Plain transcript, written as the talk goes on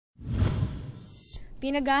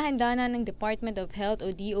Pinaghahanda na ng Department of Health o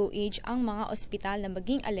DOH ang mga ospital na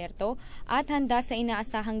maging alerto at handa sa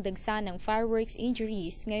inaasahang dagsa ng fireworks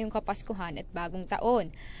injuries ngayong Kapaskuhan at Bagong Taon.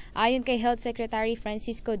 Ayon kay Health Secretary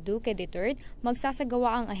Francisco Duque III,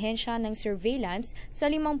 magsasagawa ang ahensya ng surveillance sa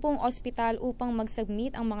 50 ospital upang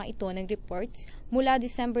mag-submit ang mga ito ng reports mula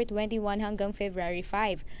December 21 hanggang February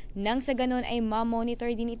 5, nang sa ganon ay ma-monitor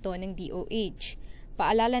din ito ng DOH.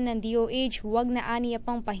 Paalala ng DOH, huwag na aniya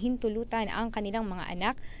pang pahintulutan ang kanilang mga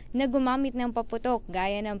anak na gumamit ng paputok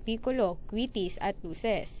gaya ng piccolo, kwitis at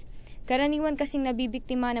luces. Karaniwan kasing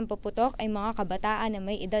nabibiktima ng paputok ay mga kabataan na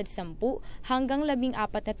may edad 10 hanggang 14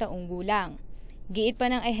 na taong gulang. Giit pa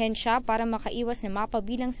ng ahensya para makaiwas na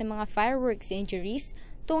mapabilang sa mga fireworks injuries,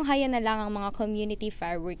 tunghayan na lang ang mga community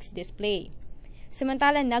fireworks display.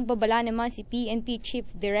 Samantala, nagbabala naman si PNP Chief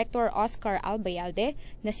Director Oscar Albayalde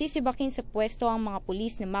na sisibakin sa pwesto ang mga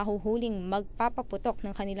pulis na mahuhuling magpapaputok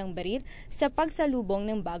ng kanilang baril sa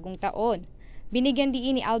pagsalubong ng bagong taon. Binigyan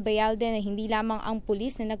diin ni Albayalde na hindi lamang ang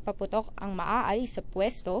pulis na nagpaputok ang maaalis sa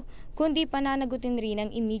pwesto, kundi pananagutin rin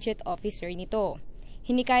ng immediate officer nito.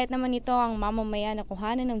 Hinikayat naman nito ang mamamayan na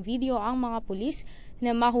kuhanan ng video ang mga pulis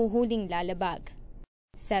na mahuhuling lalabag.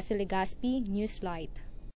 Cecily Gaspi, Newslight.